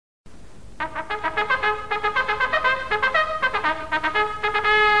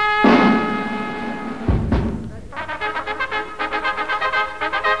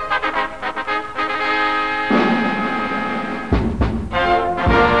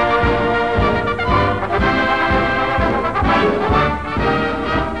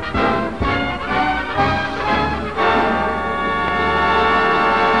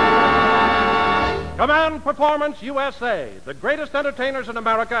Command Performance USA, the greatest entertainers in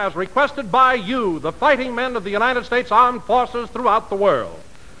America as requested by you, the fighting men of the United States Armed Forces throughout the world.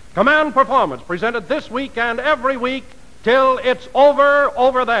 Command Performance presented this week and every week till it's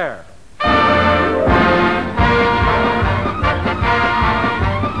over there.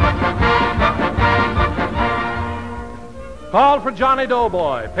 Call for Johnny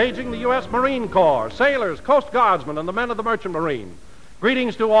Doughboy, paging the U.S. Marine Corps, sailors, Coast Guardsmen, and the men of the Merchant Marine.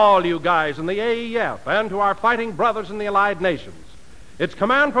 Greetings to all you guys in the AEF and to our fighting brothers in the Allied Nations. It's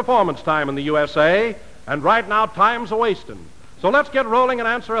Command Performance time in the USA, and right now time's a-wasting. So let's get rolling and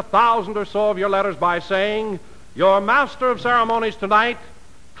answer 1,000 or so of your letters by saying, your master of ceremonies tonight,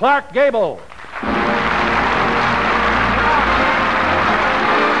 Clark Gable.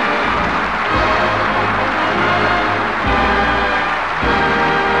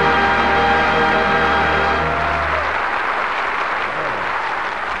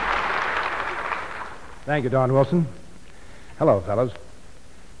 Thank you, Don Wilson. Hello, fellows.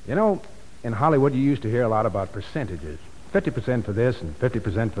 You know, in Hollywood, you used to hear a lot about percentages. 50% for this and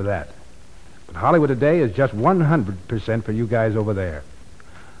 50% for that. But Hollywood today is just 100% for you guys over there.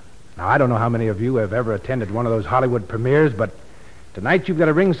 Now, I don't know how many of you have ever attended one of those Hollywood premieres, but tonight you've got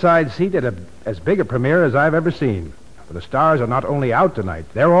a ringside seat at as big a premiere as I've ever seen. For the stars are not only out tonight,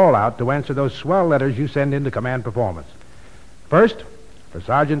 they're all out to answer those swell letters you send in to Command Performance. First, for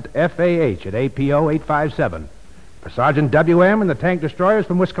Sergeant F.A.H. at APO 857. For Sergeant W.M. and the tank destroyers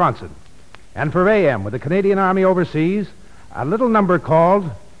from Wisconsin. And for A.M. with the Canadian Army overseas, a little number called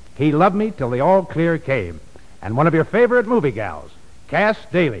He Loved Me Till the All Clear Came. And one of your favorite movie gals, Cass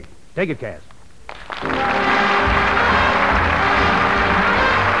Daley. Take it, Cass.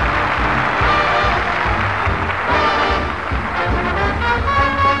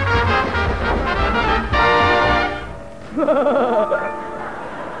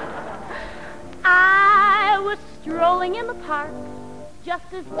 Strolling in the park, just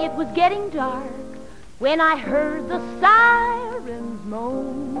as it was getting dark, when I heard the sirens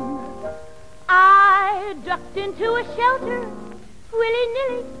moan. I ducked into a shelter,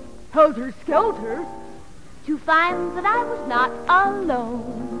 willy-nilly, helter-skelter, to find that I was not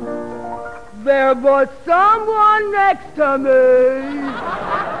alone. There was someone next to me.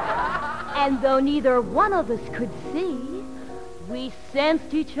 And though neither one of us could see, we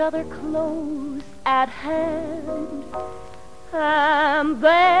sensed each other close at hand. And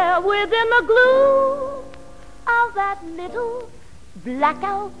there within the gloom of that little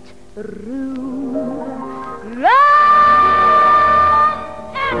blackout room, love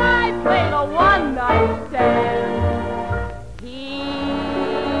and I played a one-night stand.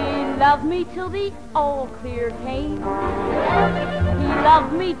 He loved me till the all clear came. He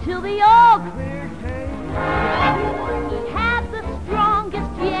loved me till the all clear came. He had the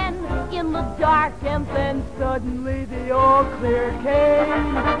strongest yen in the dark, and then suddenly the all clear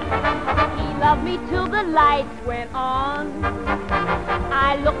came. He loved me till the lights went on.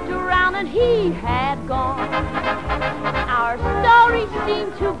 I looked around and he had gone. Our story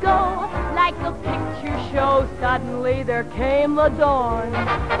seemed to go like the picture show. Suddenly there came the dawn.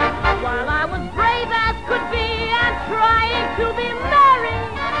 While I was brave as could be and trying to be merry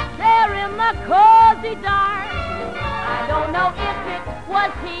there in the cozy dark, I don't know if it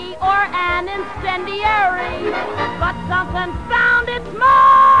was he or an incendiary, but something found its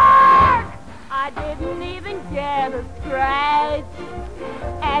mark. I didn't even get a scratch,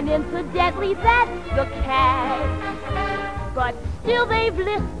 and incidentally that's the catch. But still they've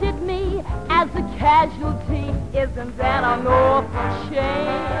listed me as a casualty. Isn't that an awful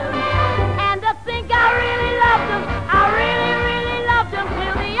shame? And to think I really loved him, I really, really loved him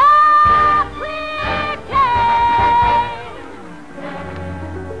till the all clear came.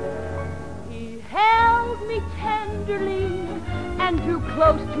 He held me tenderly and drew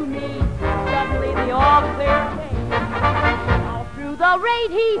close to me. Suddenly the all clear came. All through the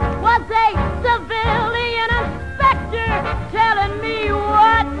raid he was a civilian inspector telling me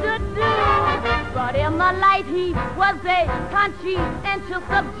what to do. But in the light he was a conscientious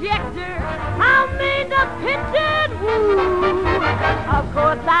objector. I mean to pitch and woo. Of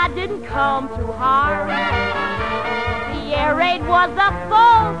course I didn't come to harm. The air raid was a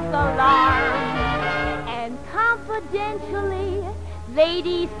false alarm. And confidentially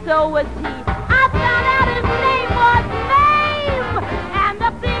lady, so was he. I found out his name was Fame, and to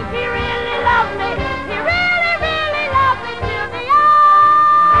think he really loved me. He really, really loved me till the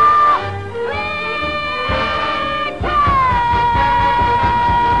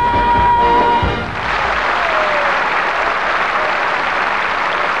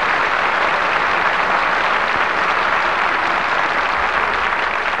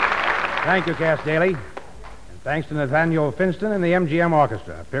Thank you, Cass Daley. And thanks to Nathaniel Finston and the MGM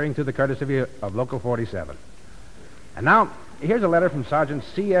Orchestra, appearing through the courtesy of Local 47. And now, here's a letter from Sergeant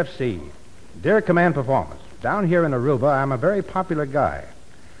CFC. Dear Command Performance, down here in Aruba, I'm a very popular guy.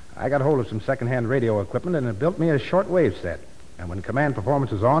 I got hold of some second-hand radio equipment, and it built me a short-wave set. And when Command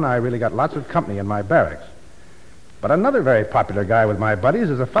Performance is on, I really got lots of company in my barracks. But another very popular guy with my buddies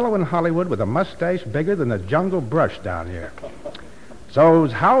is a fellow in Hollywood with a mustache bigger than the jungle brush down here. So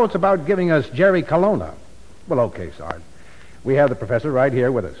how's about giving us Jerry Colonna? Well, okay, Sarge. We have the professor right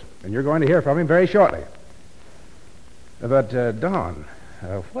here with us, and you're going to hear from him very shortly. But, Don,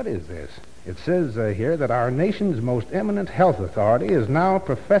 what is this? It says here that our nation's most eminent health authority is now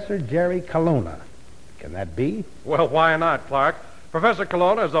Professor Jerry Colonna. Can that be? Well, why not, Clark? Professor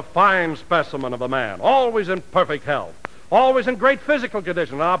Colonna is a fine specimen of a man, always in perfect health, always in great physical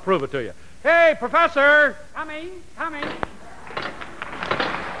condition, and I'll prove it to you. Hey, Professor! Coming.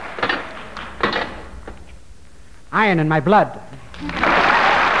 Iron in my blood.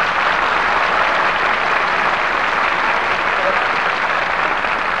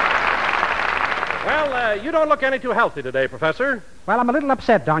 Well, you don't look any too healthy today, Professor. Well, I'm a little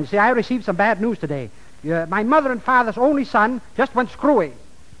upset, Don. You see, I received some bad news today. My mother and father's only son just went screwy.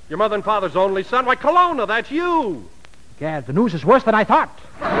 Your mother and father's only son? Why, Colonna, that's you. Yeah, the news is worse than I thought.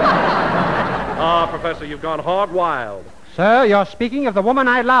 Professor, you've gone hog wild. Sir, you're speaking of the woman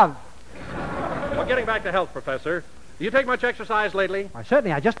I love. Well, getting back to health, Professor, do you take much exercise lately? Why,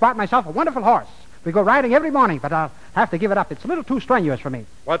 certainly. I just bought myself a wonderful horse. We go riding every morning, but I'll have to give it up. It's a little too strenuous for me.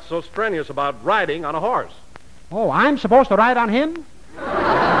 What's so strenuous about riding on a horse? Oh, I'm supposed to ride on him?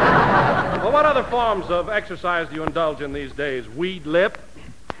 Well, what other forms of exercise do you indulge in these days? Weed lip?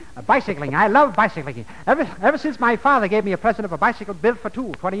 Bicycling. I love bicycling. Ever since my father gave me a present of a bicycle built for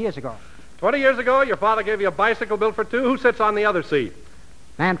two 20 years ago. 20 years ago, your father gave you a bicycle built for two? Who sits on the other seat?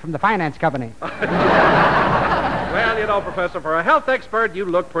 Man from the finance company. Well, you know, Professor, for a health expert, you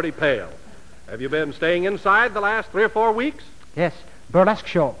look pretty pale. Have you been staying inside the last 3 or 4 weeks? Yes, burlesque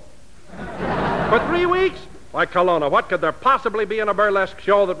show. For 3 weeks? Why, Colonna, what could there possibly be in a burlesque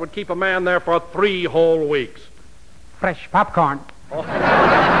show that would keep a man there for 3 whole weeks? Fresh popcorn. Colonna,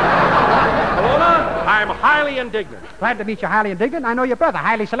 I'm highly indignant. Glad to meet you, highly indignant. I know your brother,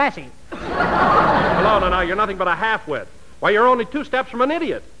 Haile Selassie. Colonna, now, you're nothing but a half-wit. Why, you're only 2 steps from an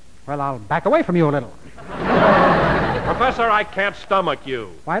idiot. Well, I'll back away from you a little. Professor, I can't stomach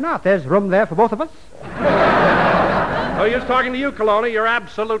you. Why not? There's room there for both of us. No use talking to you, Colonna. You're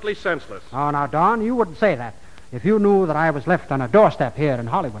absolutely senseless. Oh, now, Don, you wouldn't say that if you knew that I was left on a doorstep here in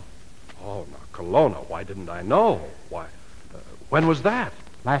Hollywood. Oh, now, Colonna, why didn't I know? Why, when was that?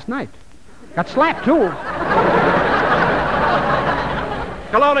 Last night. Got slapped, too.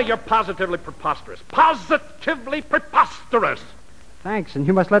 Colonna, you're positively preposterous. Positively preposterous. Thanks, and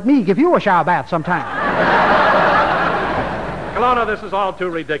you must let me give you a shower bath sometime. Colonna, this is all too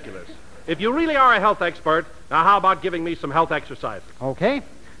ridiculous. If you really are a health expert, now how about giving me some health exercises? Okay.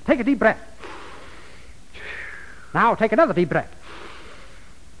 Take a deep breath. Now take another deep breath.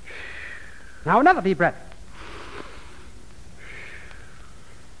 Now another deep breath.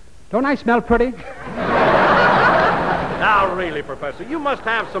 Don't I smell pretty? Now, really, Professor, you must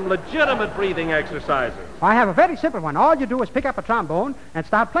have some legitimate breathing exercises. I have a very simple one. All you do is pick up a trombone and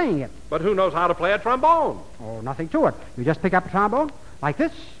start playing it. But who knows how to play a trombone? Oh, nothing to it. You just pick up a trombone like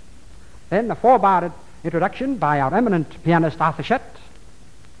this. Then a 4-barred introduction by our eminent pianist, Arthur Shett.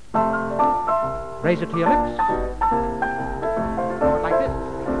 Raise it to your lips. Go it like this.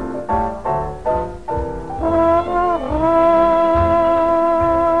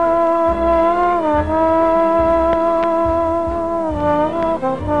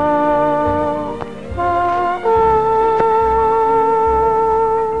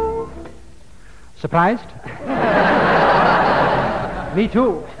 Surprised? Me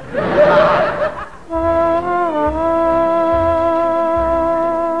too.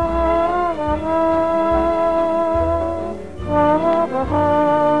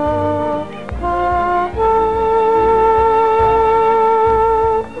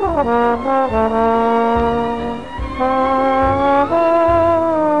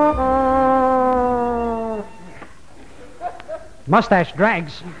 Mustache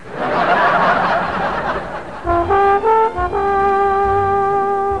drags.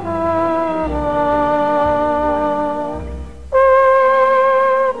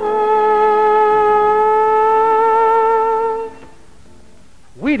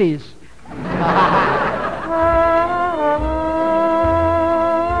 ladies,